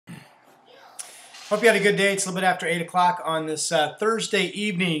Hope you had a good day. It's a little bit after 8 o'clock on this Thursday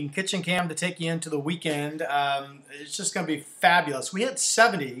evening. Kitchen cam to take you into the weekend. It's just going to be fabulous. We hit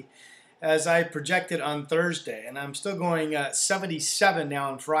 70 as I projected on Thursday, and I'm still going 77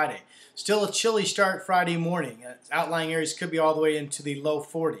 now on Friday. Still a chilly start Friday morning. Outlying areas could be all the way into the low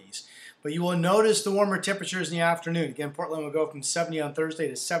 40s. But you will notice the warmer temperatures in the afternoon. Again, Portland will go from 70 on Thursday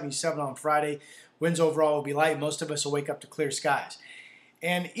to 77 on Friday. Winds overall will be light. Most of us will wake up to clear skies.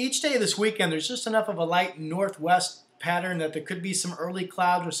 And each day of this weekend, there's just enough of a light northwest pattern that there could be some early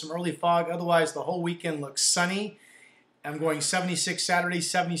clouds or some early fog. Otherwise, the whole weekend looks sunny. I'm going 76 Saturday,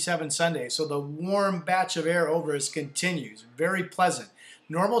 77 Sunday. So the warm batch of air over us continues. Very pleasant.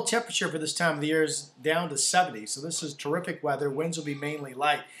 Normal temperature for this time of the year is down to 70. So this is terrific weather. Winds will be mainly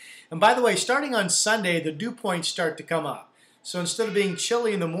light. And by the way, starting on Sunday, the dew points start to come up. So instead of being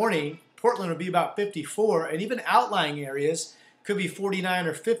chilly in the morning, Portland will be about 54. And even outlying areas could be 49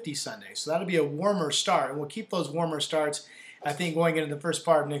 or 50 Sunday. So that'll be a warmer start. And we'll keep those warmer starts, I think, going into the first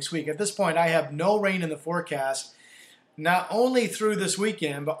part of next week. At this point, I have no rain in the forecast, not only through this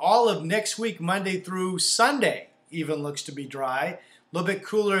weekend, but all of next week, Monday through Sunday, even looks to be dry. A little bit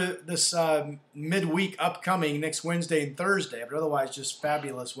cooler this midweek upcoming, next Wednesday and Thursday, but otherwise just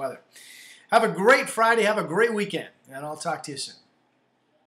fabulous weather. Have a great Friday. Have a great weekend, and I'll talk to you soon.